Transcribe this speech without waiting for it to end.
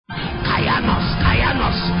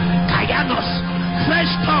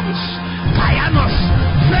tongues. Kayanos.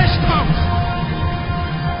 Fresh tongues.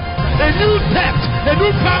 A new depth. A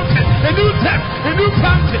new fountain. A new depth. A new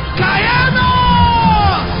fountain. Kayanos.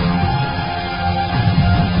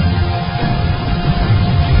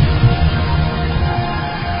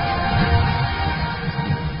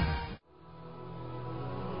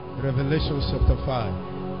 Revelation chapter 5.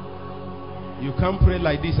 You can't pray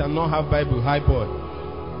like this and not have Bible. Hi boy.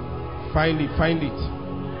 Find it.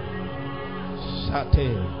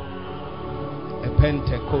 Sate.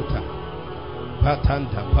 Epente kota.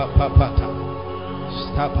 Patanta papapata.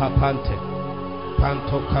 Stapapante.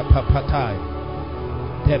 Panto kapapatai.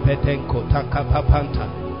 Debedenko takapapanta.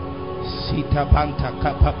 Sita panta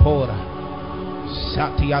kapapora.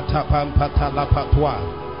 Satiata pampata lapatwa.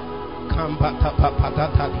 Kambata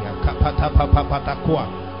papatatalia kapata papapatakwa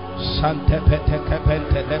sante pete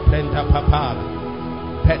kepente leprenda papala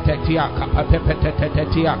petetiaka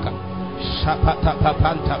papepetetiaka shapata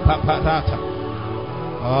papanta paparata.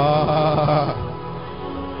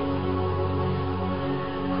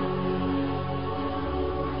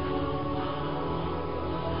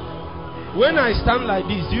 When I stand like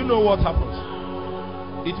this, do you know what happens?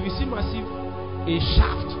 It will seem as if a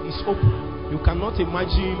shaft is open. You cannot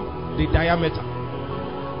imagine the diameter,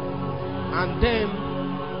 and then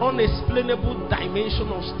unexplainable dimension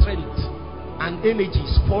of strength and energy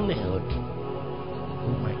is funneled.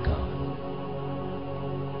 Oh my God.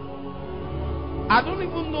 I don't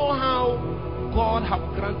even know how God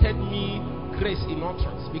have granted me grace in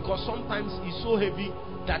utterance, because sometimes it's so heavy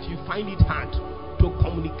that you find it hard to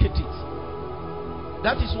communicate it.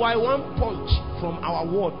 That is why one punch from our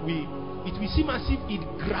word, it will seem as if it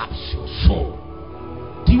grabs your soul.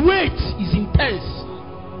 The weight is intense.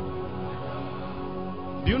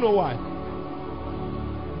 Do you know why?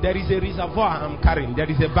 There is a reservoir I'm carrying. There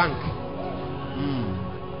is a bank.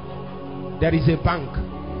 There is a bank.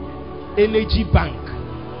 Energy bank.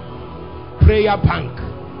 Prayer bank.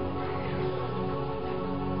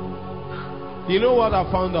 You know what I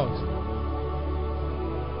found out?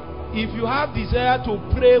 If you have desire to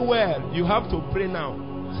pray well, you have to pray now.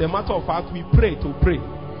 As a matter of fact, we pray to pray.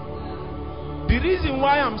 The reason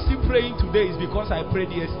why I'm still praying today is because I prayed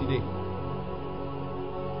yesterday.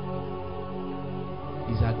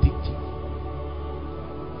 It's addictive.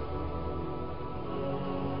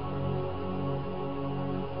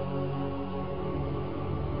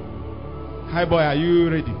 Hi boy, are you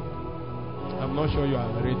ready? I'm not sure you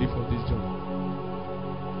are ready for this job.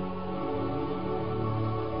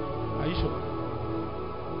 Are you sure?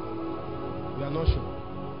 We are not sure.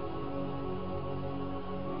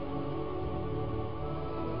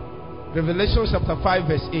 Revelation chapter 5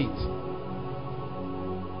 verse 8.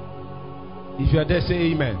 If you are there,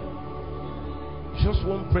 say amen. Just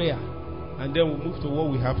one prayer, and then we'll move to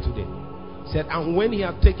what we have today. It said, and when he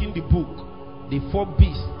had taken the book, the 4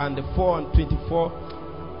 beasts and the 4 and 24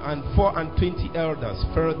 and 4 and 20 elders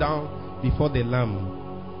fell down before the Lamb,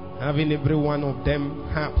 having every one of them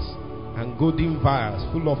harps and golden vials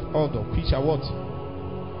full of odor. Which are what?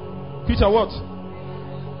 Which are what?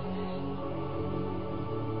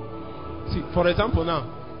 See, for example, now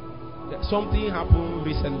something happened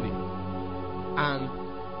recently, and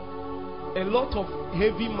a lot of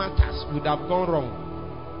heavy matters would have gone wrong,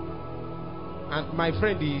 and my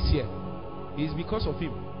friend is here. It's because of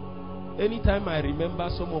him. Anytime I remember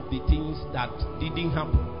some of the things that didn't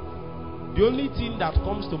happen, the only thing that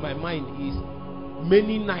comes to my mind is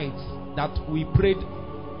many nights that we prayed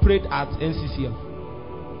at NCCF.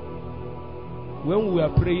 When we were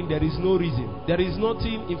praying, there is no reason. There is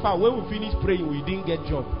nothing. In fact, when we finished praying, we didn't get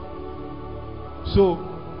job. So,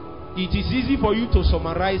 it is easy for you to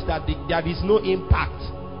summarize that there is no impact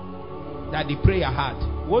that the prayer had.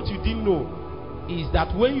 What you didn't know is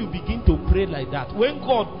that when you begin to pray like that, when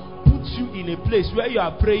God puts you in a place where you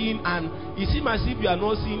are praying and it seems as if you are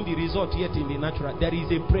not seeing the result yet in the natural, there is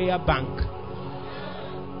a prayer bank.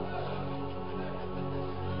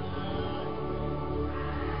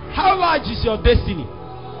 How large is your destiny?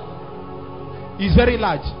 It's very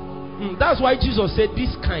large. That's why Jesus said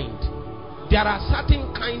this kind. There are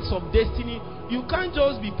certain kinds of destiny. You can't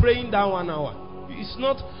just be praying down 1 hour. It's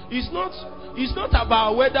not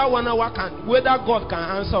about whether 1 hour whether God can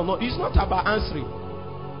answer or not. It's not about answering.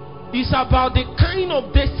 It's about the kind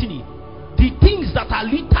of destiny, the things that are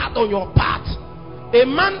littered on your path. A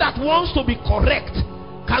man that wants to be correct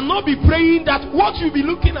cannot be praying that what you'll be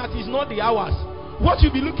looking at is not the hours. What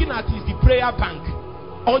you'll be looking at is the prayer bank.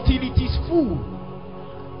 Until it is full,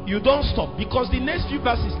 you don't stop, because the next few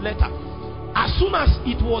verses later, as soon as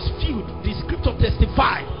it was filled, the scripture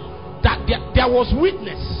testified that there was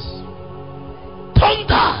witness,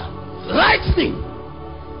 thunder, lightning,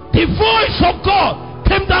 the voice of God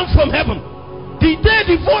came down from heaven. The day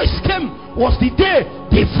the voice came was the day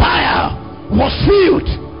the fire was filled.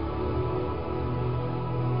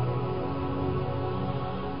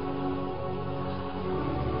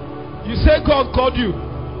 You say God called you.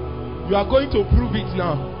 You are going to prove it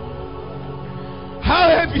now. How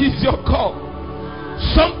heavy is your call?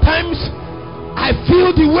 Sometimes I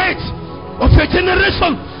feel the weight of a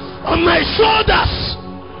generation on my shoulders.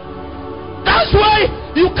 That's why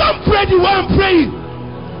you can't pray the way I'm praying.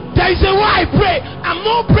 There is a way I pray. I'm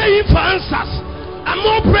not praying for answers. I'm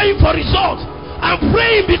not praying for results. I'm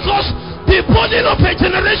praying because the burden of a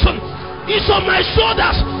generation is on my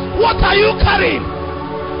shoulders. What are you carrying?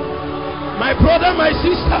 My brother, my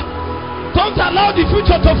sister, don't allow the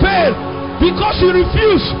future to fail because you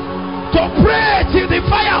refuse to pray till the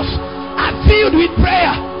fires are filled with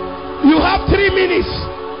prayer. You have 3 minutes.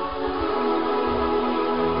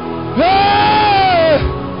 Hey!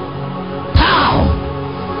 Pow!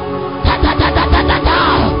 Ta ta ta ta ta ta ta!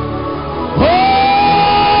 Oh!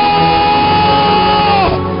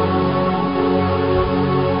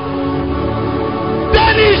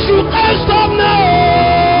 Dennis, you can't stop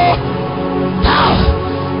now! Pow!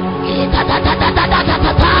 Ta ta ta ta ta ta ta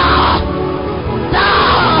ta ta! Ta!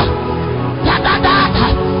 Ta ta ta ta!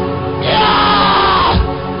 Yeah!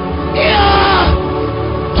 Yeah!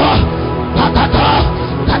 Ta ta ta ta!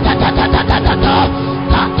 Ta ta ta ta ta ta ta ta!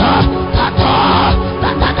 Ta ta ta ta! Ta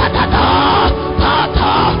ta ta ta ta! Ta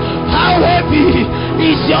ta! How heavy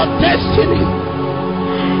is your destiny?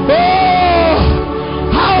 Oh!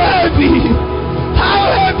 How heavy! How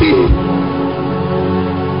heavy!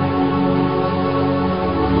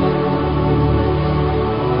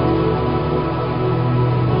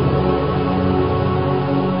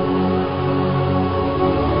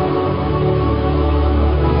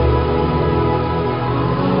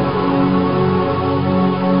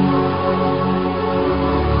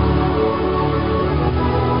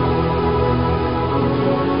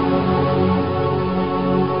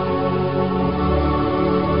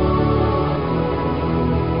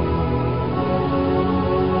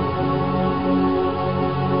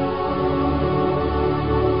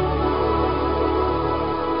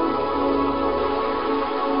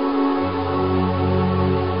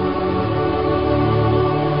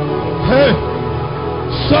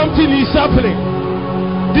 Something is happening.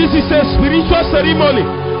 This is a spiritual ceremony.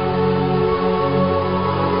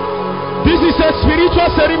 This is a spiritual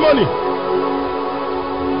ceremony.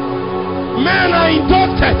 Men are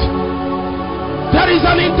inducted. There is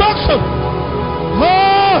an induction.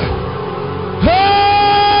 Oh!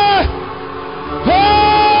 Hey!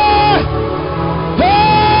 Hey! Hey!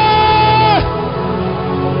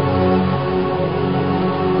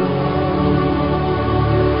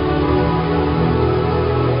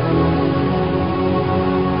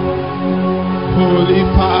 Holy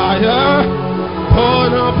fire,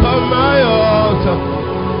 burn upon my altar.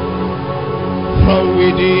 From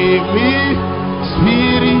within me,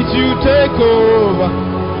 Spirit, you take over.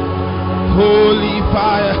 Holy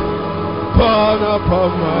fire, burn upon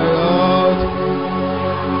my altar.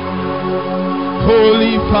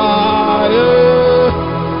 Holy fire.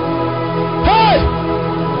 Hey!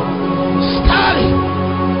 Stari,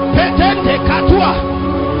 petente katua.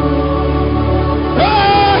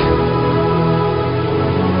 Hey!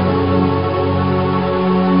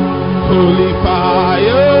 Holy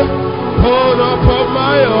fire, burn upon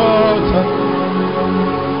my altar.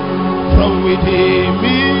 From within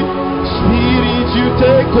me, Spirit, you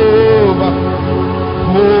take over.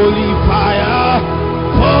 Holy fire,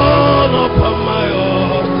 burn upon my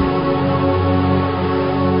altar.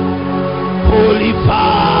 Holy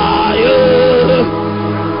fire,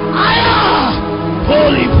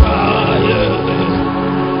 holy fire.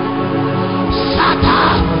 Sata,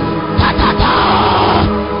 ta ta ta.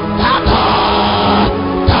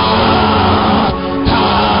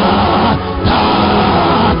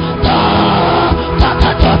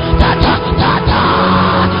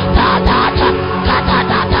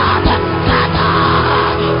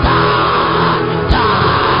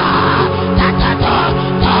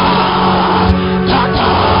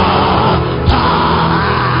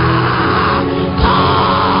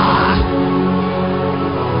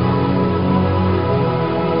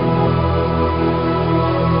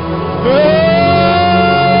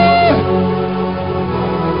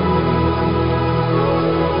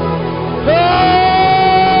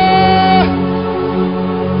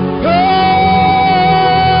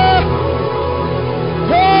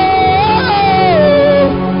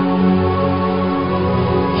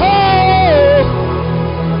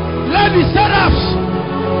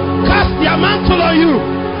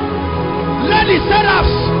 Let the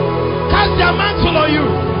seraphs rest their mantle on you.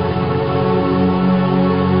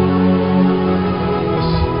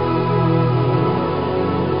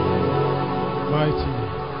 Mighty.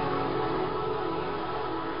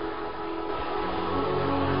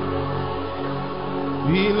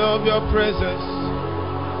 We love your presence.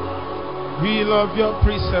 We love your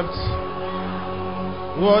precepts.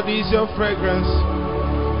 What is your fragrance?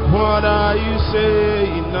 What are you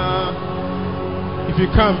saying now? If you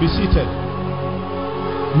can, be seated.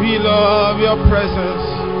 We love your presence.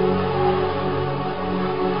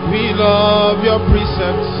 We love your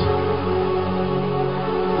precepts.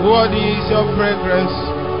 What is your fragrance?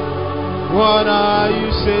 What are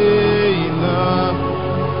you saying now?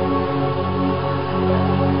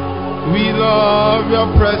 We love your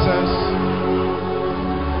presence.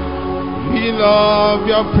 We love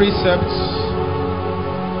your precepts.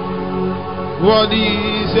 What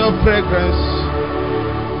is your fragrance?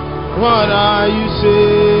 What are you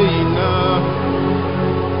saying now?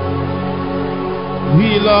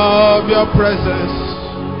 We love your presence.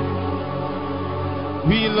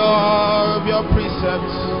 We love your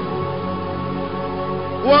precepts.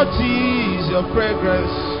 What is your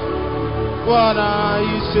fragrance? What are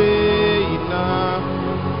you saying now?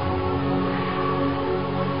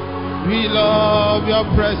 We love your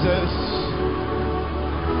presence.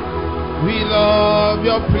 We love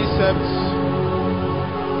your precepts.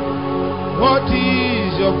 What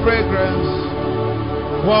is your fragrance?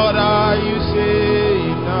 What are you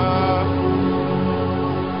saying now?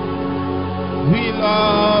 We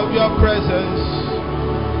love your presence.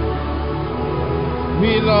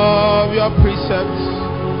 We love your precepts.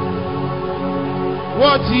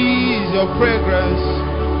 What is your fragrance?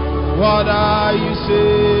 What are you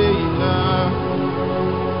saying now?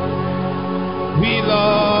 We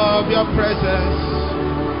love your presence.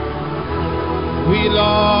 We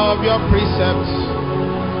love your precepts.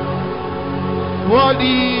 What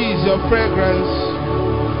is your fragrance?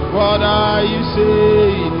 What are you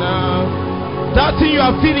saying now? That thing you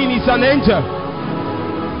are feeling is an angel.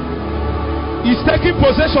 He's taking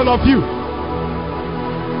possession of you.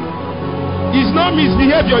 It's not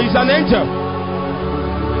misbehavior, it's an angel.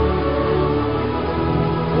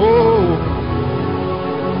 Oh.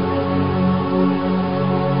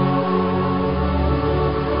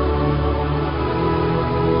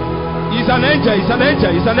 It's an angel, it's an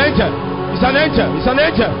angel, it's an angel, it's an angel, it's an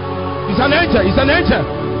angel, it's an angel, it's an angel.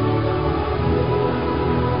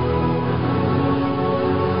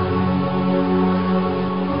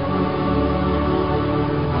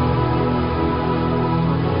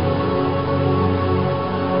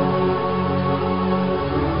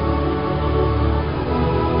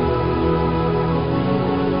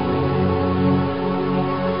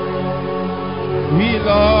 We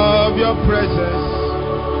love your presence.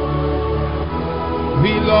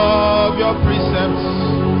 We love your precepts.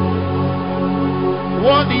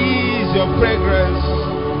 What is your fragrance?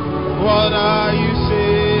 What are you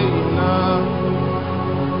saying now?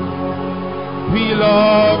 We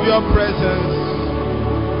love your presence.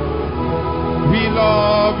 We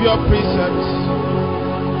love your precepts.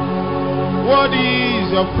 What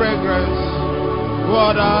is your fragrance?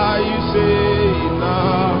 What are you saying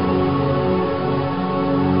now?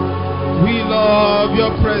 We love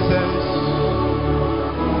your presence.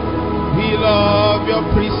 We love your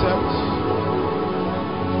precepts.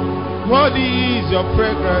 What is your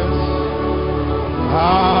fragrance?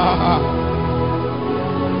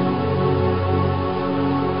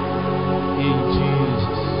 In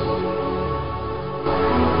Jesus'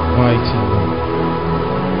 mighty name.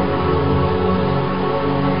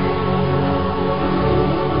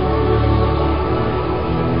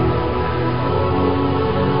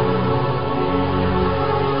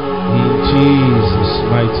 Jesus'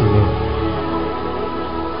 mighty name.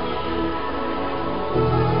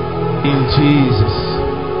 In Jesus'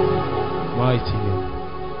 mighty name.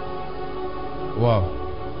 Wow.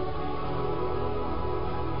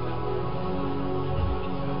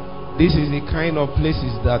 This is the kind of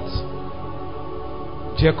places that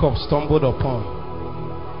Jacob stumbled upon.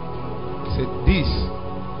 He said, this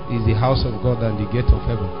is the house of God and the gate of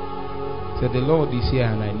heaven. He said, the Lord is here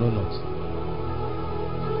and I know not.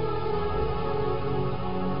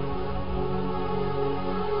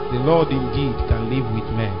 The Lord indeed can live with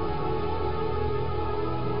men.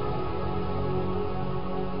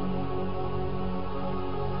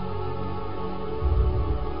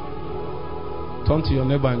 Turn to your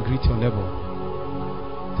neighbor and greet your neighbor.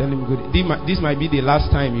 Tell him good. This might be the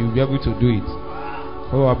last time you'll be able to do it.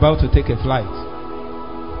 We're about to take a flight.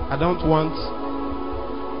 I don't want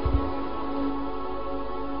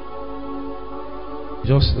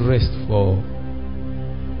just rest for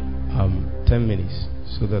 10 minutes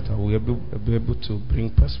so that I will be able to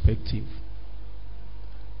bring perspective.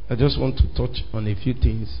 I just want to touch on a few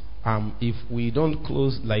things. If we don't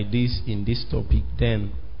close like this in this topic,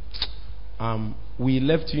 then we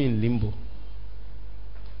left you in limbo.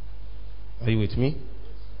 Are you with me?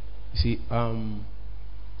 You see,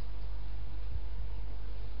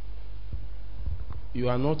 you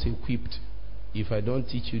are not equipped if I don't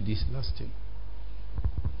teach you this last thing.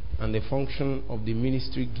 And the function of the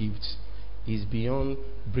ministry gifts is beyond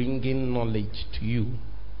bringing knowledge to you.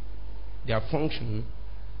 Their function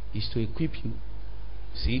is to equip you.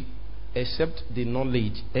 See, except the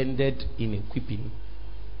knowledge ended in equipping,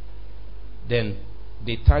 then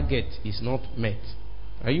the target is not met.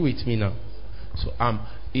 Are you with me now? So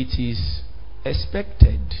it is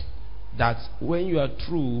expected that when you are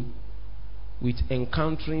through with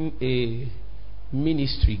encountering a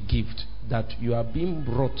ministry gift, that you are being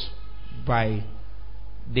brought by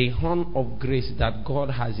the horn of grace that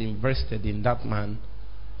God has invested in that man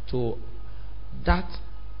to that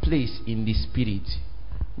place in the spirit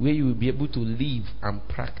where you will be able to live and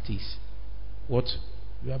practice what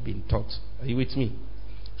you have been taught. Are you with me?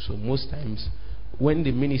 So most times when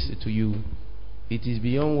they minister to you, it is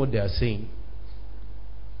beyond what they are saying.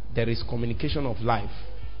 There is communication of life.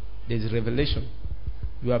 There is revelation.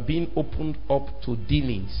 You are being opened up to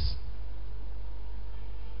dealings.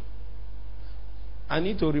 I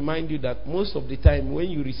need to remind you that most of the time when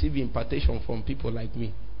you receive impartation from people like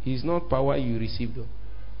me, it's not power you received,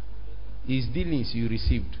 it's dealings you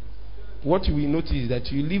received. What you will notice is that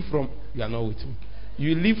you leave from, you are not with me,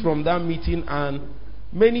 you leave from that meeting and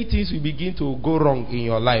many things will begin to go wrong in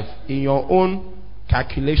your life. In your own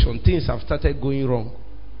calculation, things have started going wrong.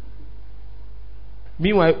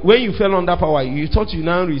 Meanwhile, when you fell under power, you thought you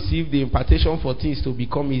now received the impartation for things to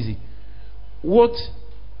become easy. What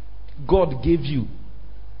God gave you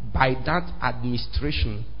by that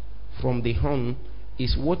administration from the horn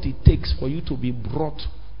is what it takes for you to be brought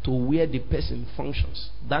to where the person functions.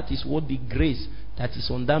 That is what the grace that is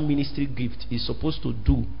on that ministry gift is supposed to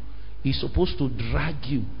do. It's supposed to drag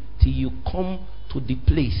you till you come to the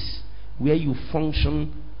place where you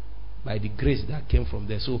function by the grace that came from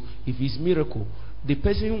there. So if it's miracle, the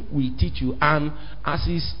person will teach you, and as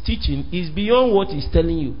he's teaching is beyond what he's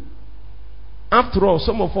telling you. After all,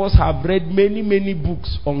 some of us have read many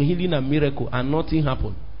books on healing and miracle and nothing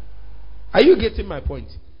happened. Are you getting my point?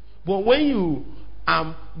 But when you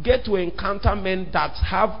get to encounter men that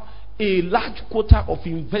have a large quota of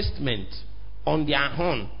investment on their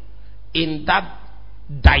horn in that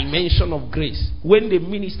dimension of grace, when they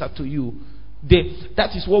minister to you,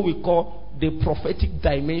 that is what we call the prophetic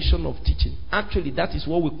dimension of teaching. Actually, that is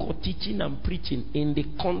what we call teaching and preaching in the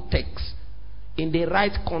context, in the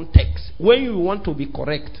right context. When you want to be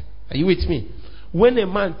correct, are you with me? When a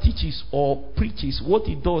man teaches or preaches, what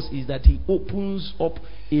he does is that he opens up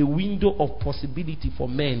a window of possibility for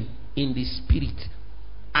men in the spirit.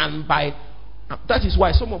 And that is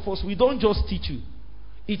why some of us, we don't just teach you.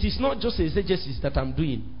 It is not just exegesis that I'm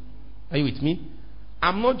doing. Are you with me?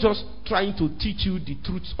 I'm not just trying to teach you the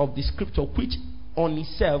truths of the scripture, which on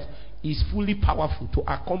itself is fully powerful to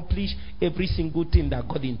accomplish every single thing that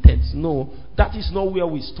God intends. No, that is not where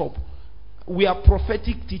we stop. We are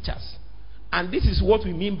prophetic teachers. And this is what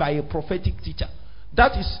we mean by a prophetic teacher.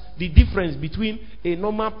 That is the difference between a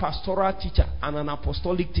normal pastoral teacher and an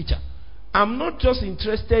apostolic teacher. I'm not just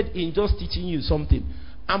interested in just teaching you something.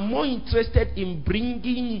 I'm more interested in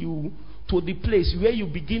bringing you to the place where you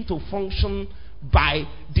begin to function by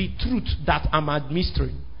the truth that I'm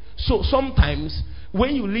administering. So sometimes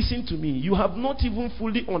when you listen to me, you have not even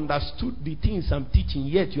fully understood the things I'm teaching,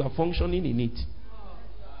 yet you are functioning in it.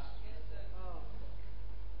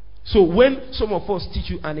 So when some of us teach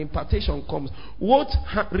you, an impartation comes, what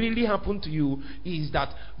really happened to you is that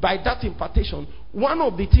by that impartation, one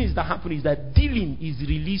of the things that happen is that dealing is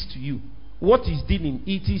released to you. What is dealing?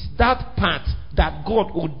 It is that part that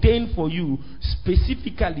God ordained for you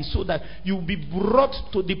specifically so that you will be brought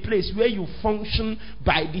to the place where you function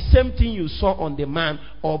by the same thing you saw on the man,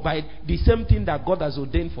 or by the same thing that God has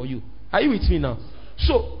ordained for you. Are you with me now?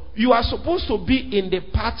 So you are supposed to be in the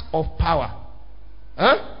path of power.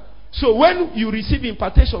 So when you receive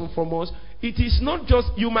impartation from us, it is not just,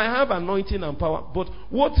 you might have anointing and power, but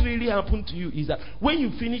what really happened to you is that when you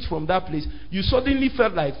finish from that place, you suddenly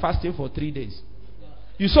felt like fasting for 3 days.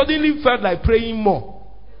 You suddenly felt like praying more,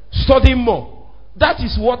 studying more. That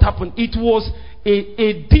is what happened. It was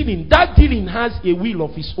a dealing. That dealing has a will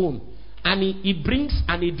of its own. And it brings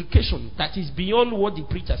an education that is beyond what the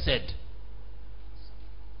preacher said.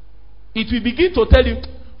 It will begin to tell you,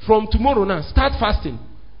 from tomorrow now, start fasting.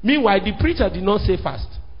 Meanwhile, the preacher did not say fast.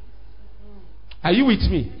 Are you with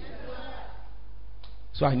me?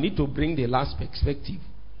 So I need to bring the last perspective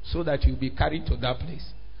so that you'll be carried to that place.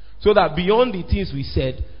 So that beyond the things we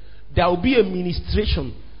said, there will be a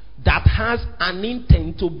ministration that has an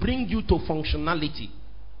intent to bring you to functionality.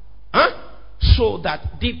 So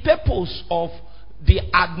that the purpose of the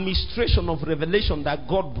administration of revelation that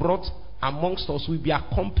God brought amongst us will be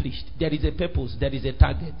accomplished. There is a purpose, there is a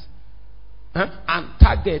target. And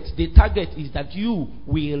the target is that you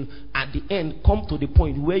will at the end come to the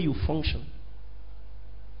point where you function,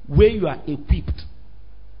 where you are equipped.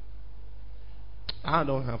 I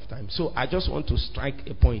don't have time, so I just want to strike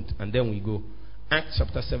a point and then we go. Acts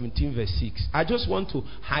chapter 17 verse 6. I just want to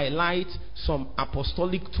highlight some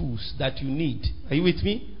apostolic tools that you need. Are you with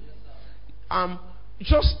me?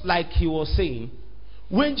 Just like he was saying,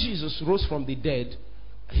 when Jesus rose from the dead,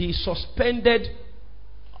 he suspended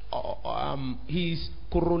his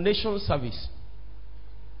coronation service.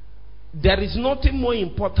 There is nothing more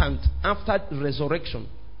important after resurrection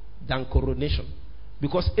than coronation,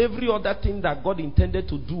 because every other thing that God intended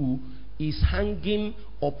to do is hanging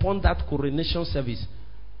upon that coronation service.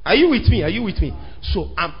 Are you with me? Are you with me?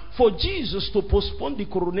 So for Jesus to postpone the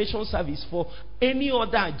coronation service for any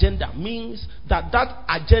other agenda means that that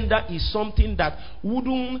agenda is something that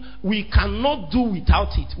we cannot do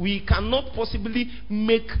without it. We cannot possibly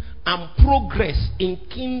make progress in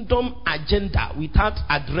kingdom agenda without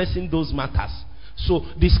addressing those matters. So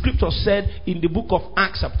the scripture said in the book of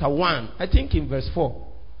Acts chapter 1, I think in verse 4,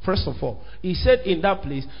 first of all, he said in that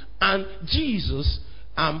place, and Jesus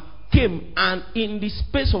came, and in the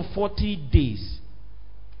space of 40 days,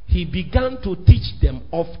 he began to teach them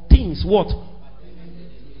of things. What?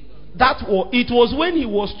 It was when he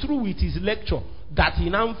was through with his lecture that he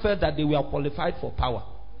now felt that they were qualified for power.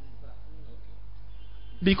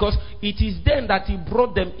 Because it is then that he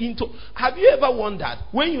brought them into. Have you ever wondered,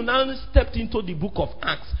 when you now stepped into the book of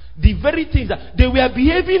Acts, the very things that they were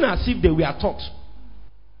behaving as if they were taught.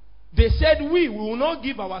 They said, we will not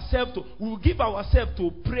give ourselves to, we will give ourselves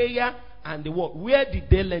to prayer and the word. Where did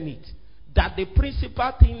they learn it? That the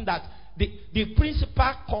principal thing that, the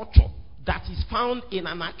principal culture that is found in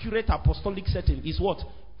an accurate apostolic setting is what?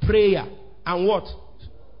 Prayer. And what?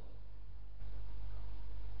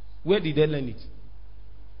 Where did they learn it?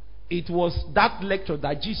 It was that lecture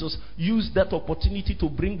that Jesus used that opportunity to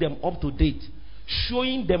bring them up to date,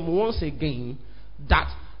 showing them once again that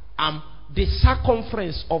the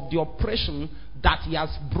circumference of the oppression that he has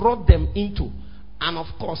brought them into, and of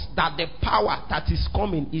course that the power that is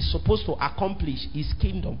coming is supposed to accomplish his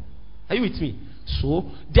kingdom. Are you with me? So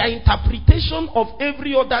their interpretation of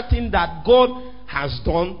every other thing that God has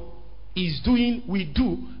done, is doing, we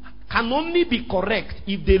do, can only be correct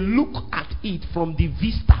if they look at it from the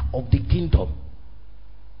vista of the kingdom.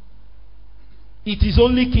 It is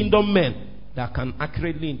only kingdom men that can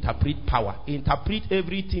accurately interpret power, interpret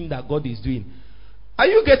everything that God is doing. Are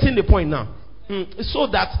you getting the point now? So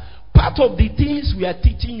that part of the things we are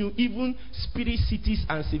teaching you, even spirit cities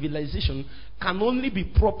and civilization, can only be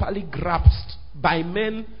properly grasped by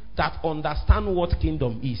men that understand what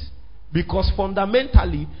kingdom is. Because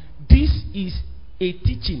fundamentally, this is a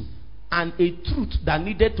teaching and a truth that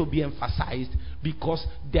needed to be emphasized, because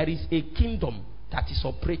there is a kingdom that is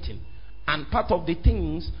operating. And part of the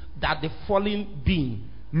things that the fallen being,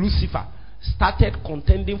 Lucifer, started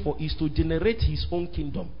contending for is to generate his own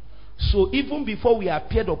kingdom. So even before we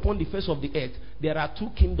appeared upon the face of the earth, there are two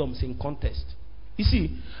kingdoms in contest. You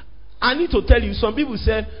see, I need to tell you, some people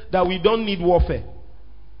said that we don't need warfare.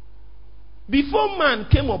 Before man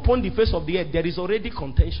came upon the face of the earth, there is already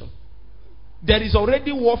contention. There is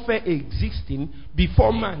already warfare existing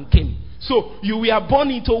before man came. So you were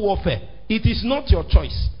born into warfare. It is not your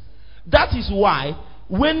choice. That is why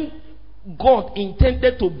when God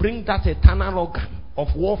intended to bring that eternal organ of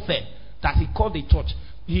warfare that he called the church,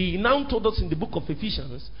 he now told us in the book of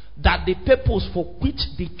Ephesians that the purpose for which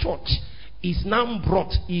the church is now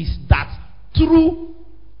brought is that through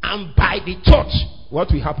and by the church,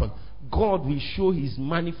 what will happen? God will show his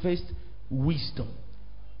manifest wisdom,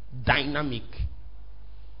 dynamic,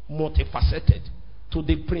 multifaceted, to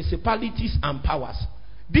the principalities and powers.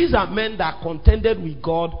 These are men that contended with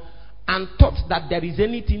God and thought that there is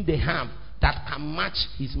anything they have that can match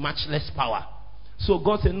his matchless power. So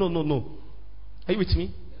God said, no. Are you with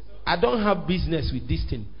me? I don't have business with this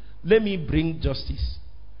thing. Let me bring justice.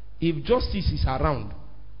 If justice is around,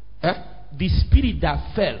 the spirit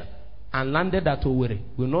that fell and landed at Owerri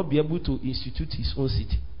will not be able to institute his own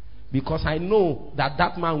city. Because I know that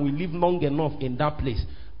that man will live long enough in that place,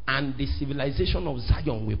 and the civilization of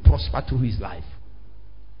Zion will prosper through his life.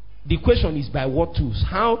 The question is, by what tools?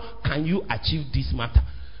 How can you achieve this matter?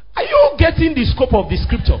 Are you not getting the scope of the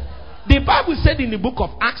scripture. The Bible said in the book of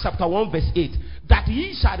Acts chapter 1 verse 8 that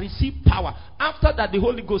ye shall receive power after that the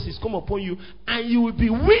Holy Ghost is come upon you, and you will be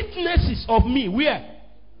witnesses of me. Where?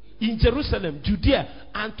 In Jerusalem, Judea,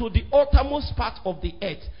 and to the uttermost part of the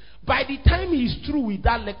earth. By the time he's through with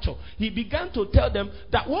that lecture, he began to tell them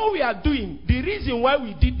that what we are doing, the reason why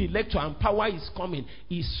we did the lecture and power is coming,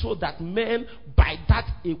 is so that men, by that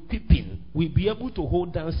equipping, will be able to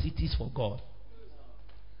hold down cities for God.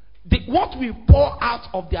 What we pour out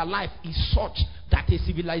of their life is such that a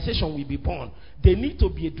civilization will be born. They need to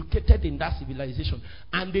be educated in that civilization.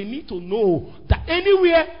 And they need to know that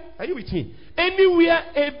anywhere, are you with me? Anywhere,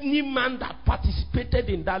 any man that participated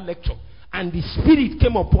in that lecture and the Spirit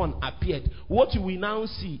came upon appeared, what you will now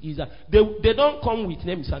see is that they don't come with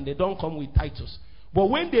names and they don't come with titles. But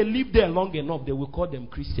when they live there long enough, they will call them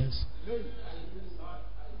Christians.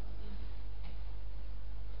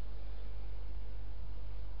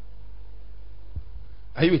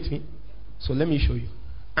 Are you with me? So let me show you.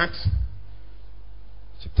 Acts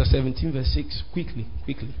chapter 17 verse 6. Quickly.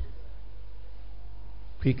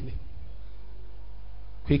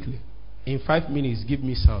 In 5 minutes, give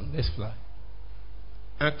me sound. Let's fly.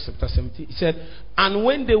 Acts chapter 17. He said, and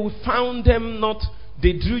when they found them not,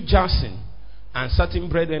 they drew Jason and certain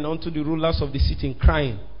brethren unto the rulers of the city,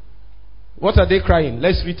 crying. What are they crying?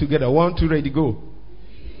 Let's read together. 1, 2, ready, go.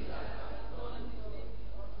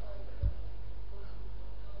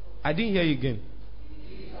 I didn't hear you again.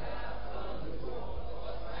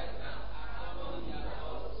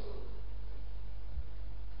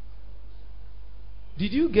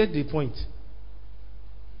 Did you get the point?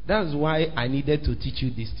 That's why I needed to teach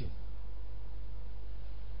you this thing.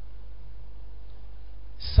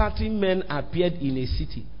 Certain men appeared in a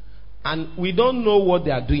city, and we don't know what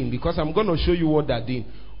they are doing, because I'm going to show you what they are doing.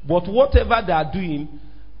 But whatever they are doing,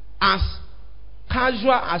 as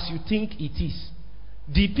casual as you think it is,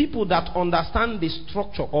 the people that understand the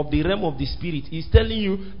structure of the realm of the spirit is telling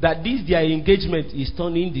you that this their engagement is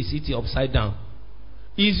turning the city upside down.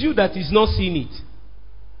 It's you that is not seeing it.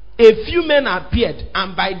 A few men appeared,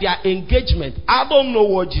 and by their engagement, I don't know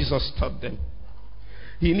what Jesus taught them.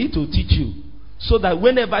 He need to teach you, so that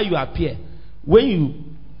whenever you appear, when you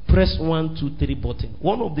press 1, 2, 3 button,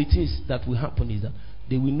 one of the things that will happen is that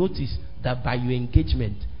they will notice that by your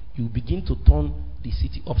engagement, you begin to turn the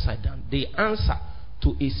city upside down. The answer to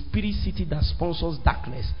a spirit city that sponsors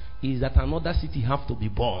darkness is that another city have to be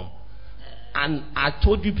born. And I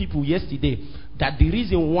told you people yesterday that the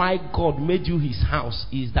reason why God made you his house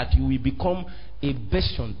is that you will become a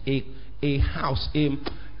bastion, a house, a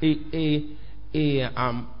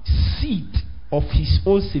seed of his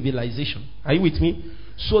own civilization. Are you with me?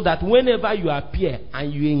 So that whenever you appear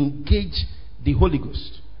and you engage the Holy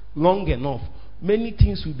Ghost long enough, many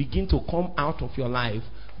things will begin to come out of your life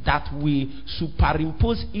that will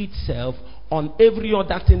superimpose itself on every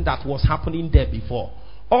other thing that was happening there before.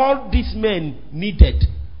 All these men needed,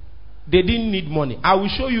 they didn't need money. I will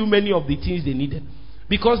show you many of the things they needed.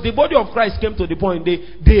 Because the body of Christ came to the point,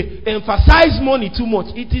 they emphasize money too much.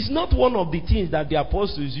 It is not one of the things that the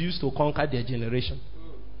apostles used to conquer their generation.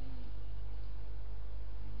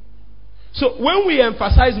 So when we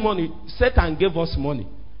emphasize money, Satan gave us money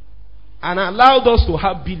and allowed us to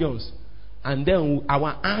have billions. And then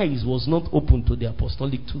our eyes was not open to the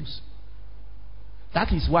apostolic tools.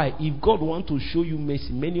 That is why if God wants to show you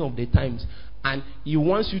mercy many of the times, and he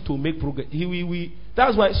wants you to make progress,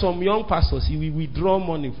 that's why some young pastors, he will withdraw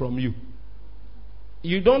money from you.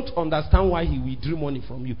 You don't understand why he withdrew money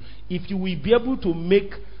from you. If you will be able to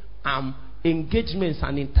make engagements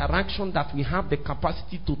and interaction that will have the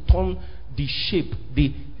capacity to turn the shape,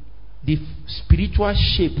 the spiritual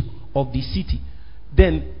shape of the city,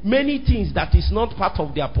 then many things that is not part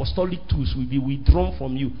of the apostolic tools will be withdrawn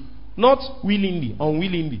from you. Not willingly,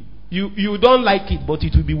 unwillingly. You don't like it, but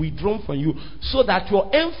it will be withdrawn from you, so that your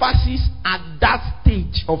emphasis at that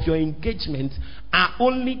stage of your engagement are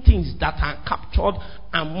only things that are captured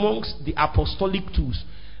amongst the apostolic tools.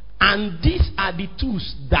 And these are the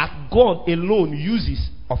tools that God alone uses,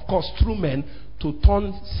 of course, through men, to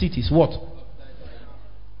turn cities what?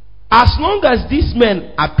 As long as these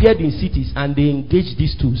men appeared in cities and they engaged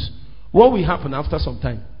these tools, what will happen after some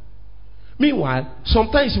time? Meanwhile,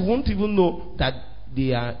 sometimes you won't even know that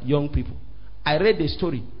they are young people. I read a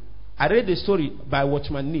story by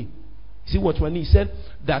Watchman Nee. See, Watchman Nee said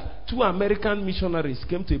that 2 American missionaries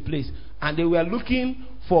came to a place and they were looking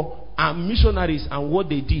for missionaries and what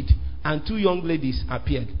they did, and 2 young ladies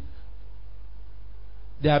appeared.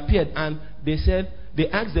 They appeared and they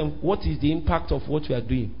asked them, what is the impact of what we are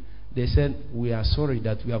doing? They said, we are sorry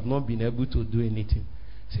that we have not been able to do anything.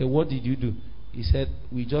 Say, what did you do? He said,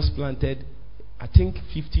 we just planted, I think,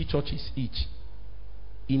 50 churches each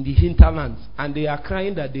in the hinterlands, and they are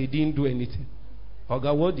crying that they didn't do anything.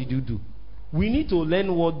 Oga, what did you do? We need to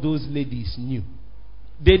learn what those ladies knew.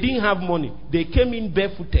 They didn't have money. They came in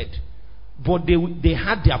barefooted, but they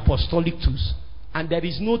had the apostolic tools. And there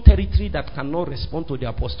is no territory that cannot respond to the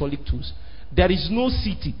apostolic tools. There is no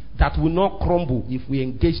city that will not crumble if we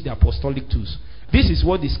engage the apostolic tools. This is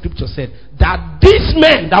what the scripture said. That these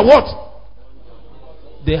men, that what?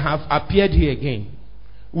 They have appeared here again.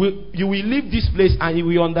 You will leave this place and you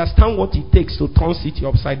will understand what it takes to turn city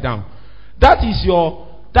upside down. That is your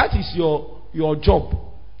job.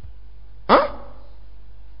 Huh?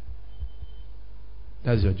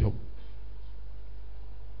 That's your job.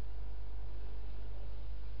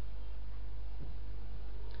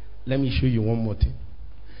 Let me show you one more thing.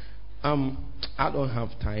 I don't have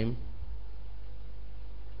time.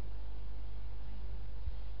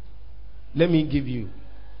 Let me give you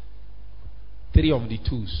 3 of the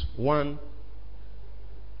tools. One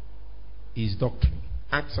is doctrine.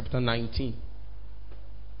 Acts chapter 19.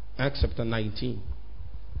 Acts chapter 19.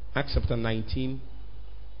 Acts chapter 19,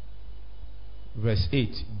 verse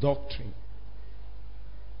 8. Doctrine.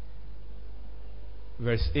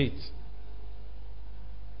 Verse 8.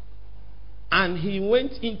 And he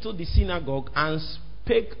went into the synagogue and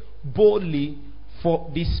spake boldly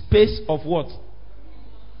for the space of what?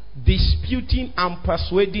 Disputing and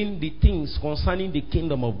persuading the things concerning the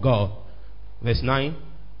kingdom of God. Verse 9.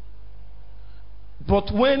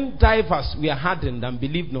 But when divers were hardened and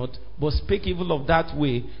believed not, but spake evil of that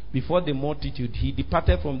way before the multitude, he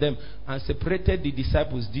departed from them and separated the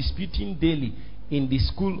disciples, disputing daily in the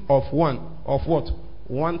school of one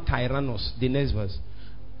Tyrannus. The next verse.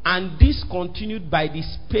 And this continued by the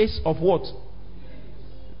space of what?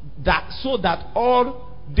 That so that all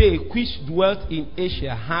they which dwelt in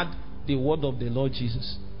Asia had the word of the Lord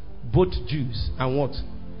Jesus, both Jews and what?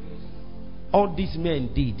 All these men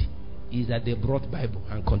did is that they brought Bible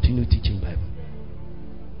and continued teaching Bible.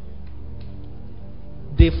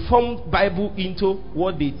 They formed Bible into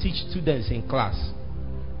what they teach students in class.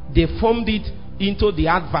 They formed it into the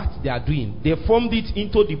adverts they are doing. They formed it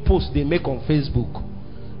into the posts they make on Facebook.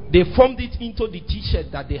 They formed it into the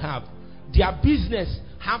t-shirt that they have. Their business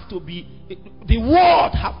have to be, the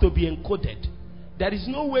word have to be encoded. There is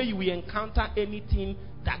no way you will encounter anything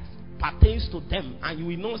that pertains to them and you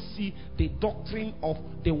will not see the doctrine of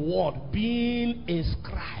the word being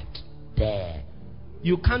inscribed there.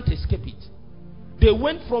 You can't escape it. They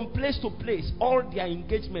went from place to place. All their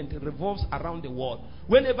engagement revolves around the word.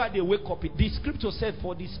 Whenever they wake up, the scripture said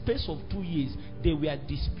for the space of 2 years, they were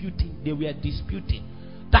disputing. They were disputing.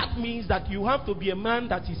 That means that you have to be a man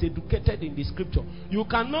that is educated in the scripture. You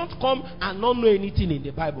cannot come and not know anything in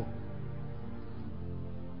the Bible.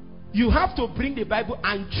 You have to bring the Bible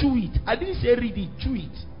and chew it. I didn't say read it, chew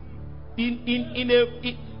it.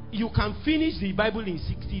 You can finish the Bible in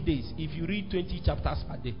 60 days if you read 20 chapters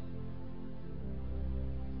per day.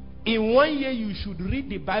 In 1 year, you should read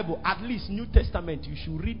the Bible, at least New Testament. You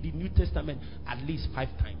should read the New Testament at least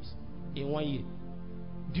 5 times in 1 year.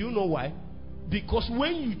 Do you know why? Because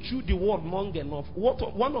when you chew the word long enough,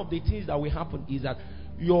 one of the things that will happen is that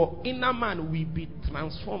your inner man will be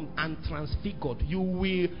transformed and transfigured.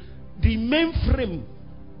 The mainframe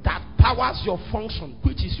that powers your function,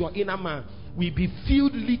 which is your inner man, will be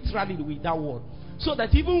filled literally with that word. So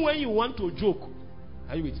that even when you want to joke,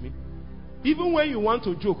 are you with me? Even when you want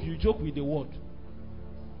to joke, you joke with the word.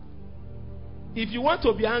 If you want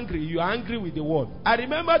to be angry, you are angry with the word. I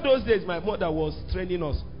remember those days my mother was training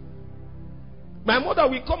us. My mother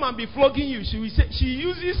will come and be flogging you. She will say, she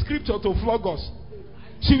uses scripture to flog us.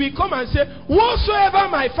 She will come and say, whatsoever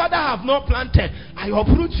my father have not planted, I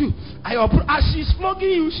uproot you. As she's flogging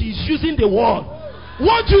you, she's using the word.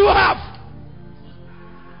 What do you have?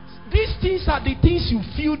 These things are the things you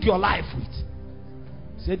filled your life with.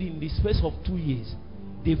 Said in the space of 2 years,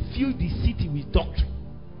 they filled the city with doctrine.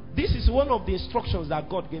 This is one of the instructions that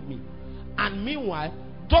God gave me. And meanwhile,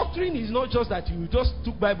 doctrine is not just that you just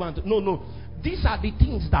took Bible and no. These are the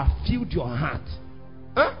things that filled your heart.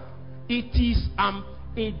 It is a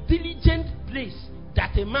diligent place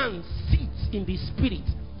that a man sits in the spirit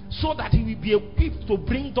so that he will be equipped to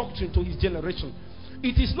bring doctrine to his generation.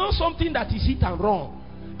 It is not something that is hit and run.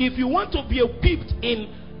 If you want to be equipped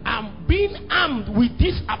in being armed with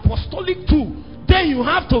this apostolic tool, then you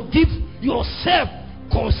have to give yourself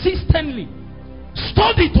consistently.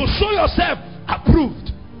 Study to show yourself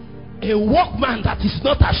approved. A workman that is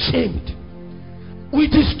not ashamed.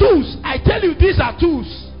 With his tools. I tell you, these are tools.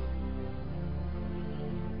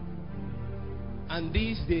 And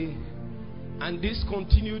these And this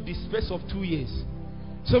continued the space of 2 years.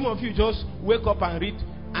 Some of you just wake up and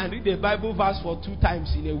read the Bible verse for 2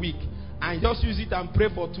 times in a week, and just use it and pray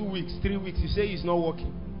for 2 weeks, 3 weeks. You say it's not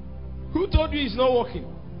working. Who told you it's not working?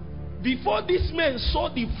 Before these men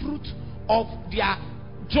saw the fruit of their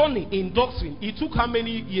journey in doctrine, it took how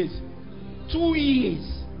many years? 2 years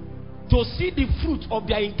to see the fruit of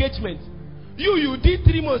their engagement. You did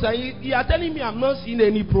 3 months and you are telling me I'm not seeing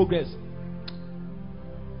any progress.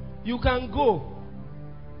 You can go,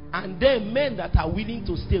 and then men that are willing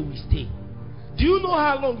to stay will stay. Do you know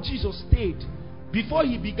how long Jesus stayed before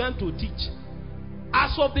he began to teach?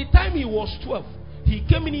 As of the time he was 12, he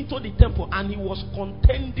came into the temple and he was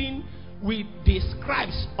contending with the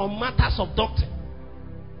scribes on matters of doctrine.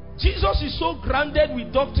 Jesus is so grounded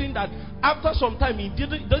with doctrine that after some time he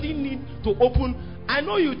doesn't need to open. I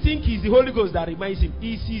know you think it's the Holy Ghost that reminds him.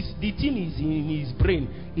 The thing is in his brain,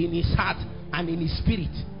 in his heart, and in his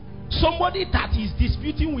spirit. Somebody that is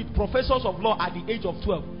disputing with professors of law at the age of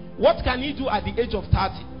 12, what can he do at the age of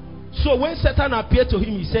 30? So when Satan appeared to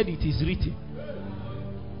him, he said, it is written.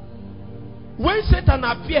 When Satan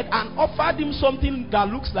appeared and offered him something that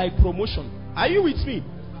looks like promotion, are you with me?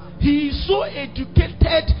 He is so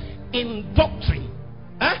educated in doctrine,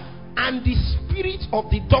 and the spirit of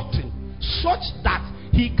the doctrine, such that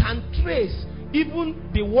he can trace even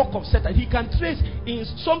the work of Satan. He can trace in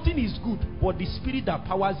something is good, but the spirit that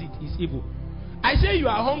powers it is evil. I say you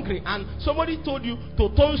are hungry and somebody told you to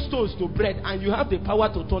turn stones to bread, and you have the power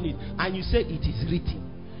to turn it, and you say it is written.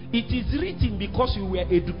 It is written because you were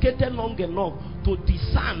educated long enough to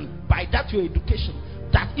discern by that your education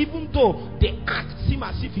that even though the act seems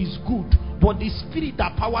as if it's good, but the spirit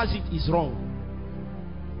that powers it is wrong.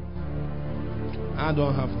 I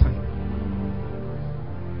don't have time.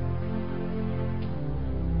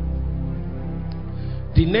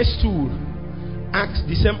 The next two,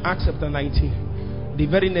 the same Acts chapter 19, the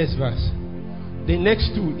very next verse. The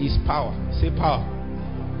next two is power. Say power.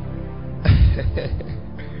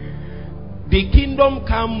 The kingdom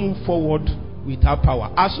can't move forward without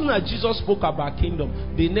power. As soon as Jesus spoke about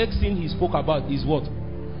kingdom, the next thing he spoke about is what?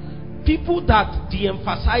 People that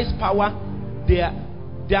de-emphasize power, they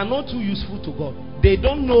are not too useful to God. They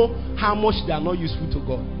don't know how much they are not useful to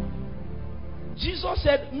God. Jesus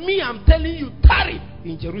said, me, I'm telling you, tarry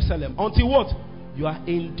in Jerusalem until what? You are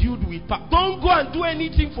endued with power. Don't go and do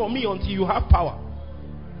anything for me until you have power.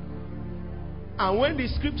 And when the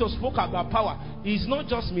scripture spoke about power, it's not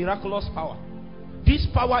just miraculous power. This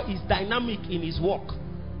power is dynamic in his work.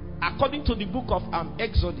 According to the book of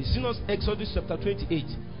Exodus, you know, Exodus chapter 28,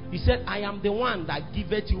 he said, I am the one that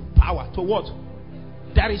giveth you power to what?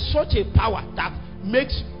 There is such a power that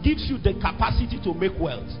gives you the capacity to make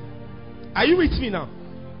wealth. Are you with me now?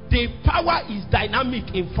 The power is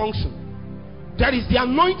dynamic in function. There is the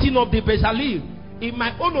anointing of the Bezalel. In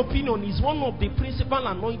my own opinion, is one of the principal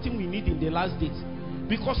anointing we need in the last days.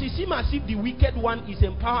 Because it seems as if the wicked one is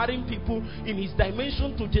empowering people in his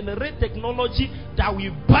dimension to generate technology that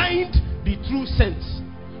will bind the true sense.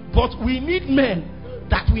 But we need men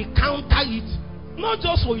that will counter it. Not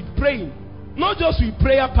just with praying, not just with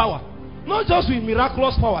prayer power, not just with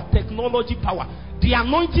miraculous power, technology power. The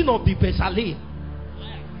anointing of the Bezalel.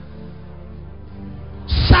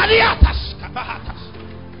 Shariatas kabahatas.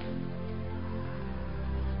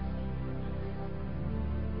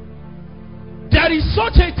 There is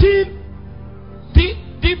such a thing.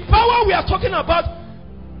 The power we are talking about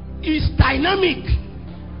is dynamic.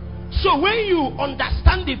 So when you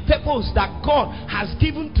understand the purpose that God has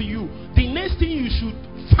given to you, the next thing you should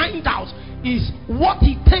find out is what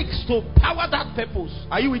it takes to power that purpose.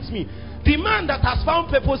 Are you with me? The man that has found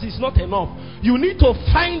purpose is not enough. You need to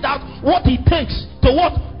find out what it takes to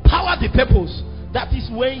what? Power the purpose. That is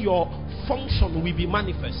when your function will be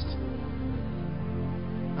manifest.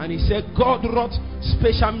 And he said, God wrought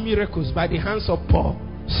special miracles by the hands of Paul.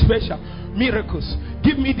 Special miracles.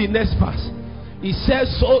 Give me the next verse. He says,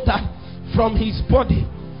 so that from his body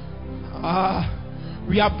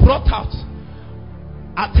we are brought out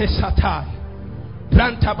at a satai.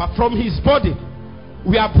 Brantaba, from his body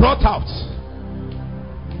we are brought out.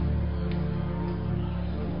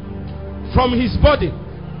 From his body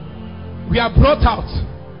we are brought out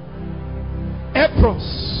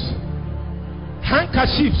aprons,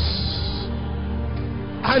 handkerchiefs,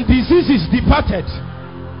 and diseases departed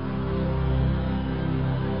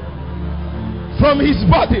from his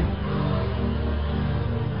body.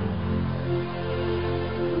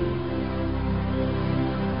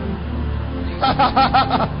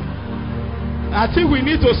 I think we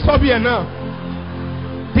need to stop here now.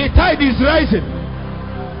 The tide is rising.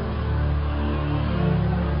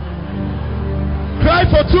 Cry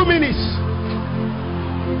for 2 minutes.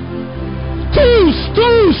 Tools.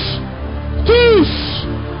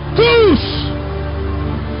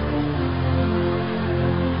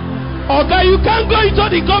 Okay, you can't go into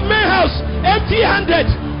the government house empty-handed.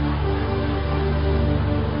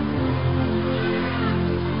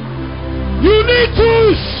 You need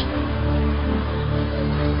tools.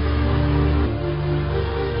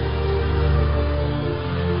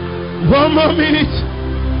 One more minute.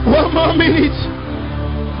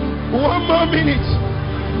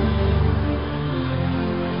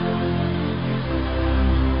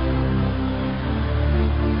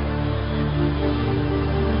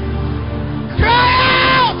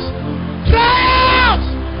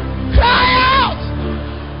 Cry out.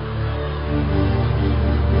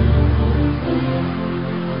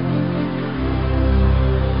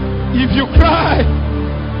 If you cry,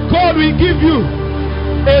 God will give you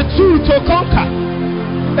a tool to conquer,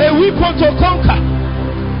 a weapon to conquer.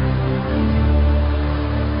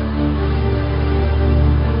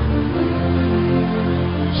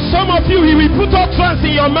 Some of you, He will put utterance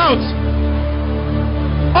in your mouth.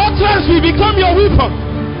 Utterance will become your weapon.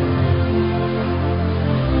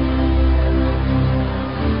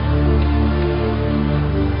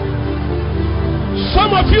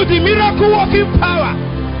 Some of you, the miracle working power.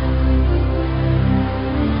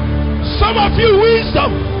 Some of you,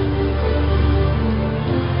 wisdom.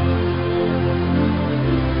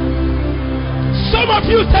 Some of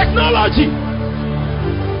you, technology.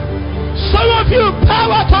 Some of you,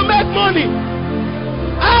 power to make money.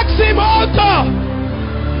 Ask Him, altar.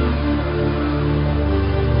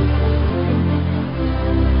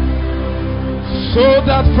 So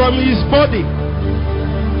that from His body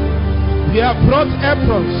we have brought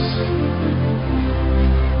aprons.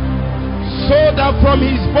 So that from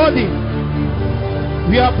His body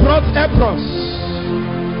we have brought aprons.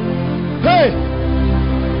 Hey!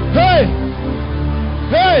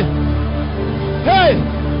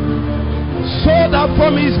 So that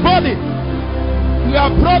from His body we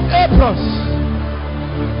have brought aprons.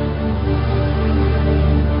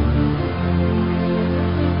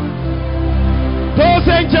 Those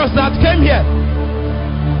angels that came here,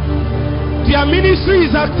 their ministry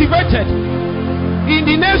is activated in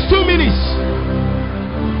the next 2 minutes.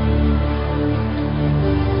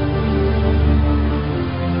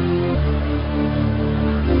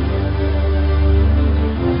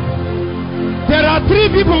 There are 3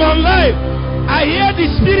 people online. I hear the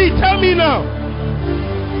Spirit tell me now.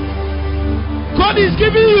 God is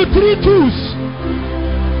giving you 3 tools.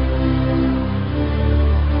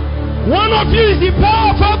 One of you is the power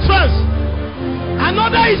of utterance.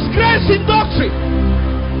 Another is grace in doctrine.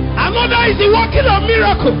 Another is the working of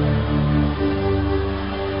miracle.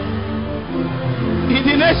 In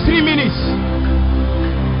the next 3 minutes.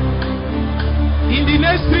 In the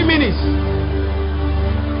next 3 minutes.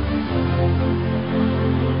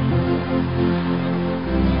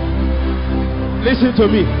 Listen to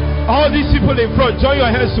me. All these people in front, join your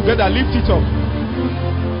hands together, lift it up.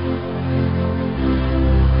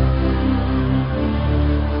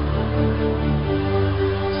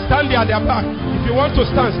 Stand at their back. If you want to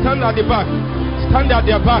stand, stand at the back. Stand at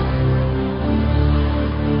their back.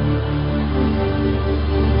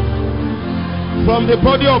 From the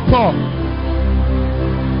body of Paul.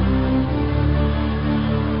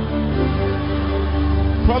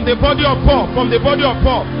 From the body of Paul. From the body of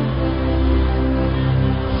Paul.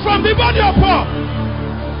 From the body of Paul.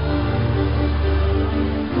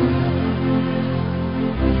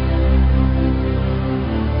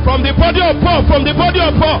 From the body of Paul. From the body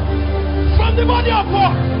of Paul. From the body of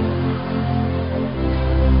Paul.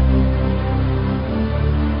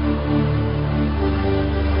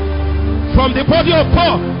 From the body of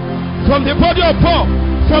Paul. From the body of Paul.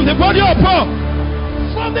 From the body of Paul.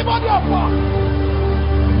 From the body of Paul.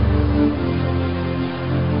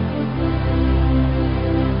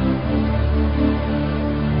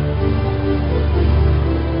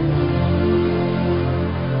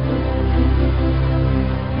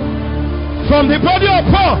 From the body of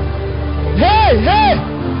Paul. Hey.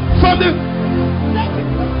 From the...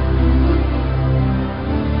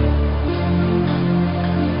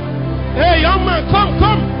 Hey, young man,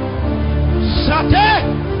 come. Sate.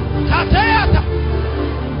 Kateata.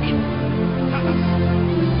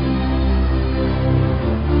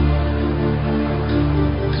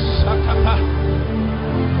 Sakapa.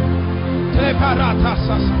 Teparata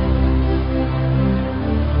sasa.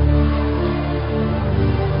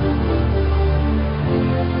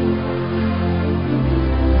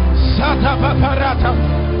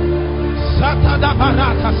 Sata da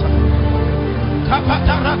barata,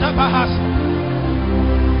 kapata rata bahas.